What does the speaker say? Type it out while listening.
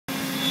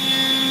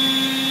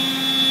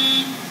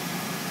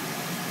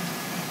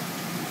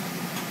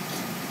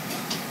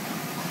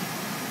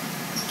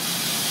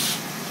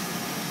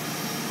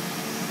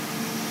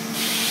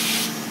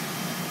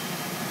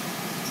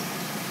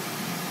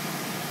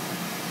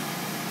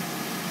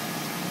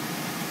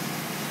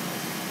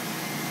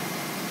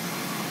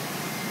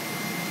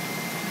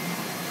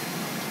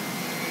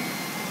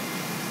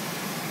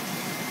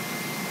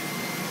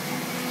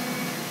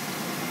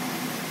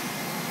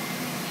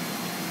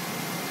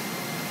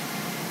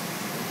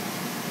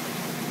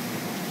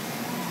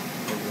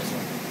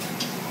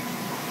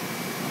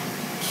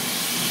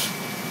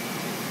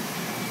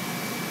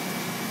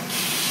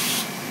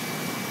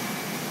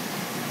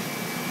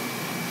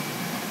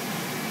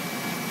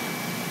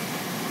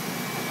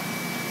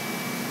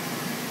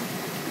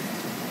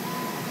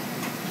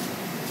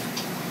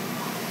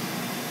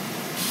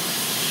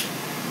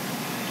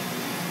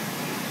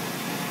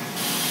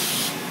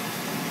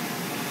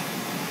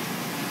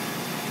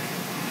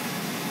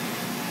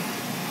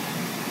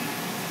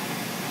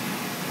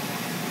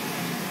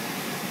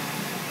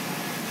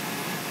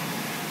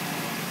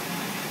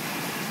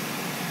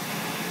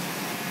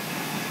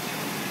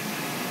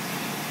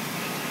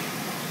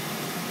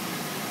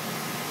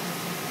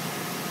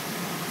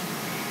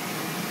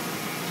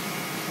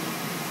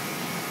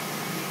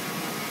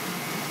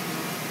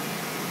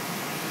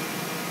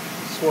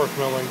worth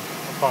milling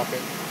a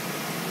pocket.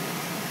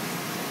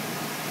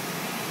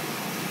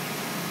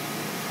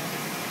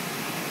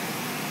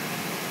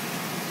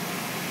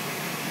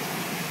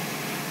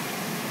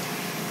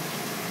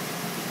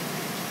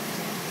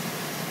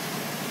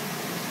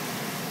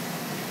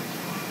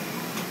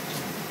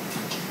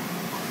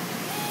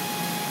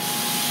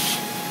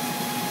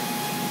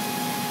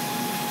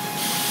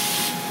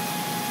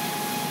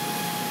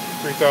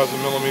 $3,000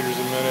 a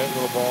minute,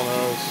 little ball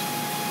nose.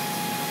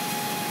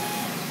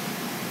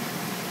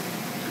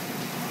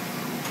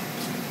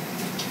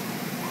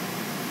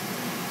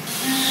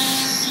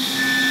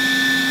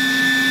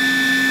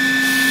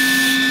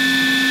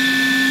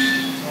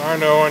 I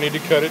know I need to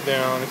cut it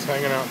down, it's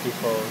hanging out too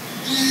far.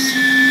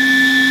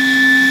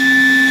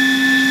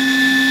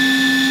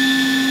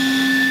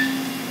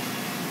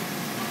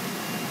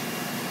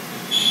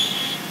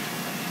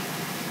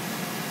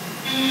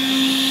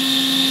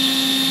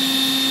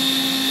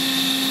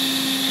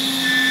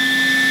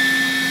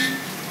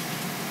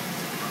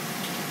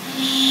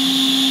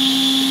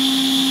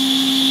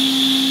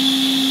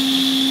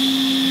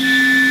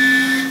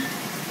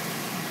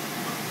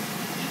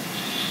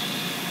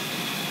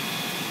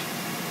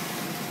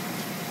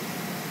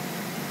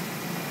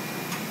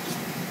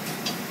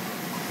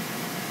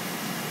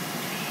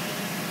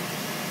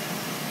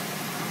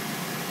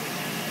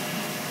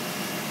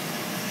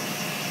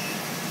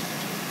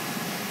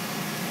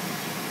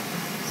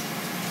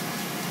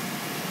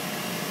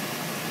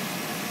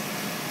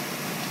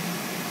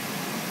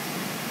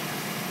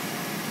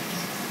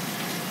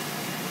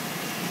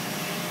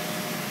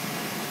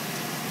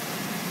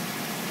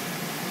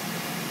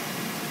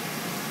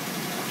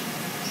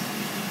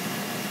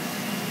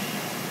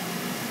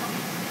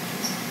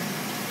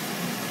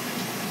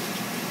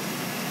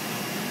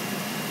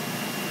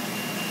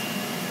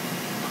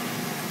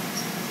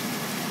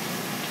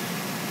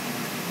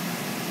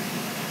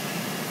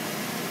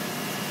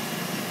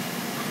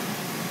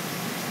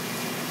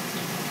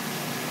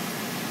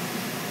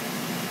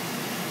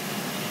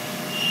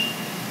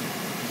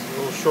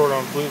 Short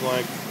on flute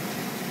length,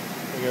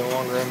 I get a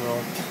longer end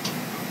mill.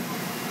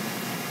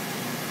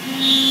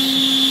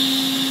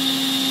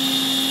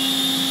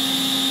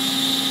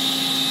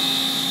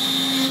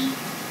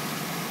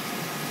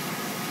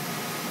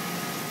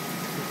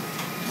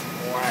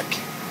 Whack.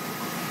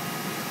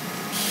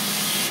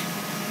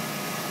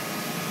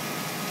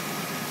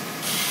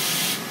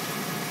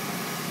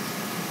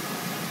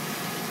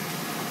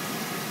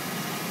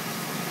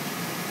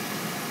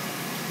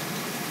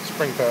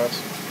 Spring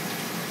pass.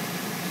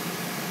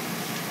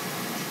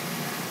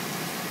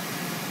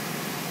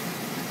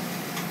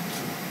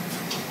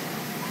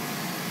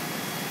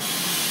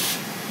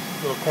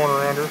 Little corner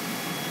under.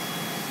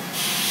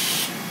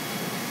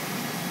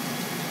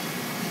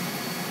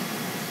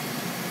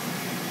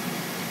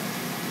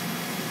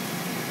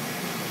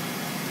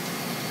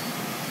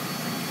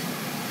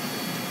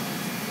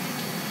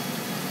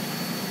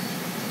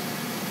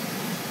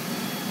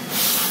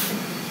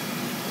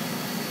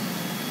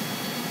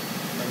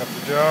 Bring up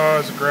the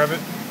jaws, grab it.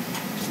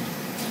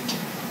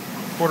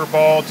 Quarter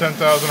ball,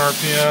 10,000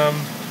 RPM,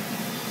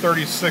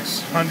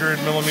 3,600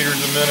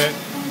 millimeters a minute.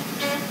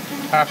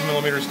 Half a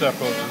millimeter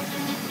step over.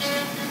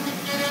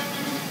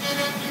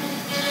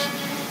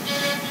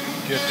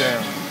 Get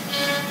down.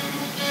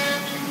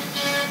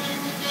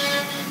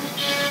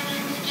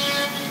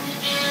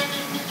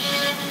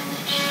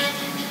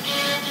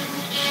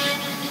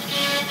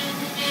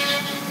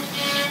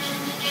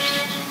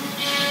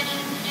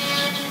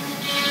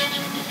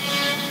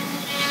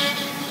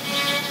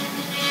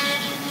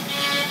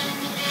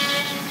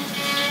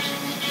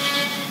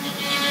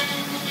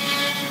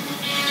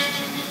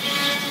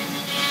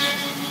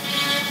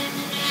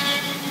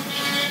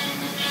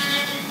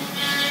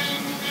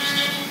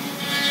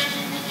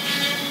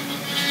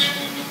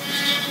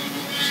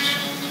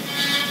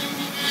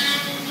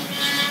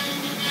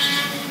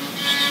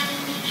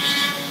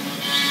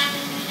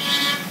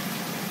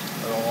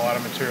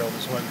 Material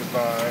just went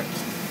goodbye.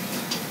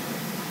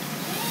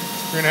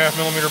 3.5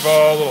 millimeter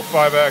ball, little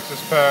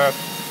 5-axis path,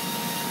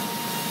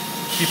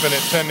 keeping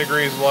it 10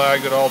 degrees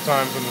lagged at all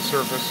times on the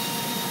surface.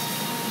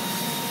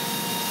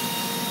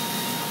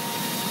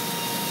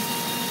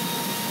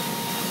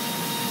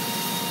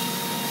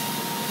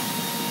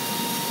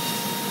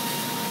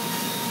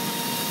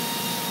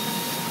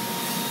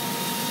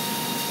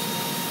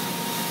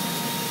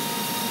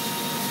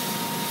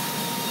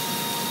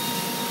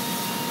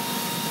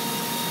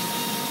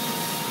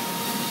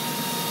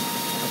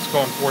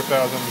 Going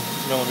 4,000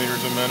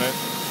 millimeters a minute,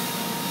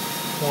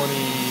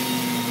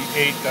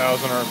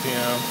 28,000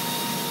 RPM,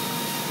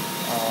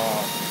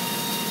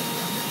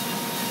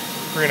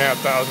 3.5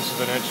 thousandths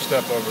of an inch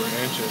step over an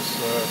inch is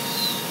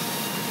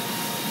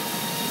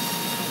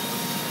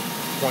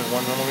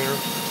 0.1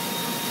 millimeters,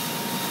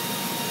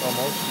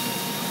 almost.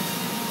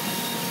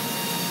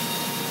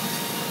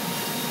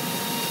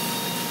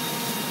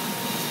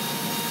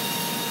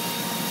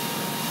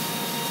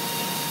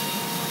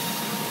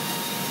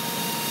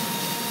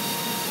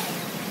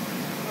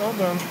 All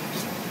done.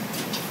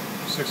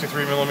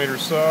 63 millimeter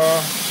saw.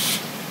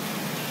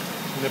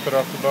 Nip it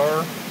off the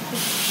bar.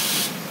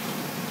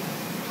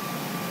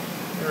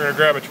 We're going to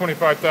grab a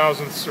 25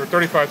 thousandths or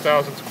 35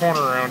 thousandths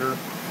corner rounder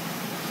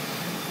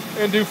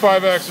and do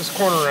 5-axis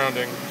corner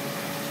rounding.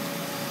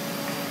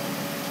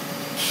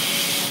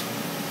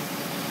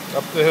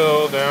 Up the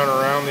hill, down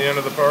around the end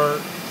of the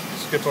part,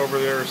 skip over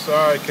the other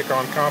side, kick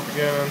on comp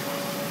again.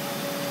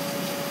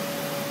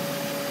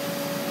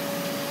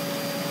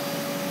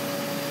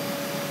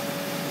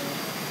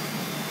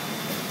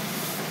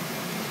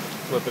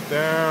 Flip it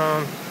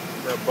down,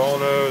 grab ball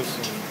nose,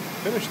 and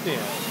finish the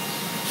end.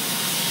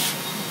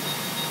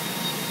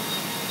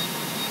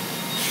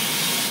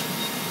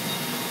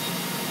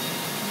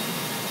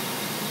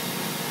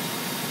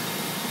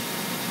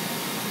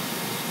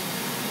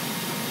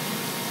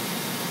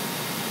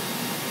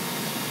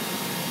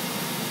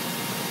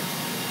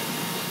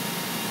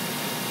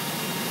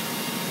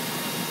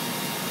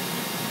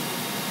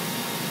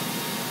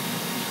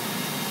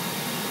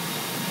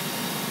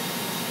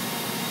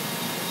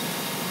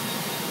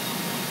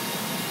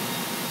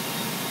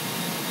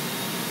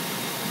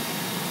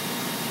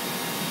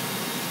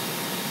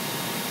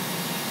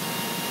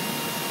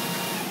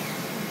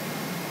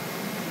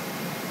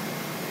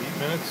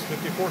 Minutes,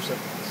 54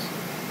 seconds.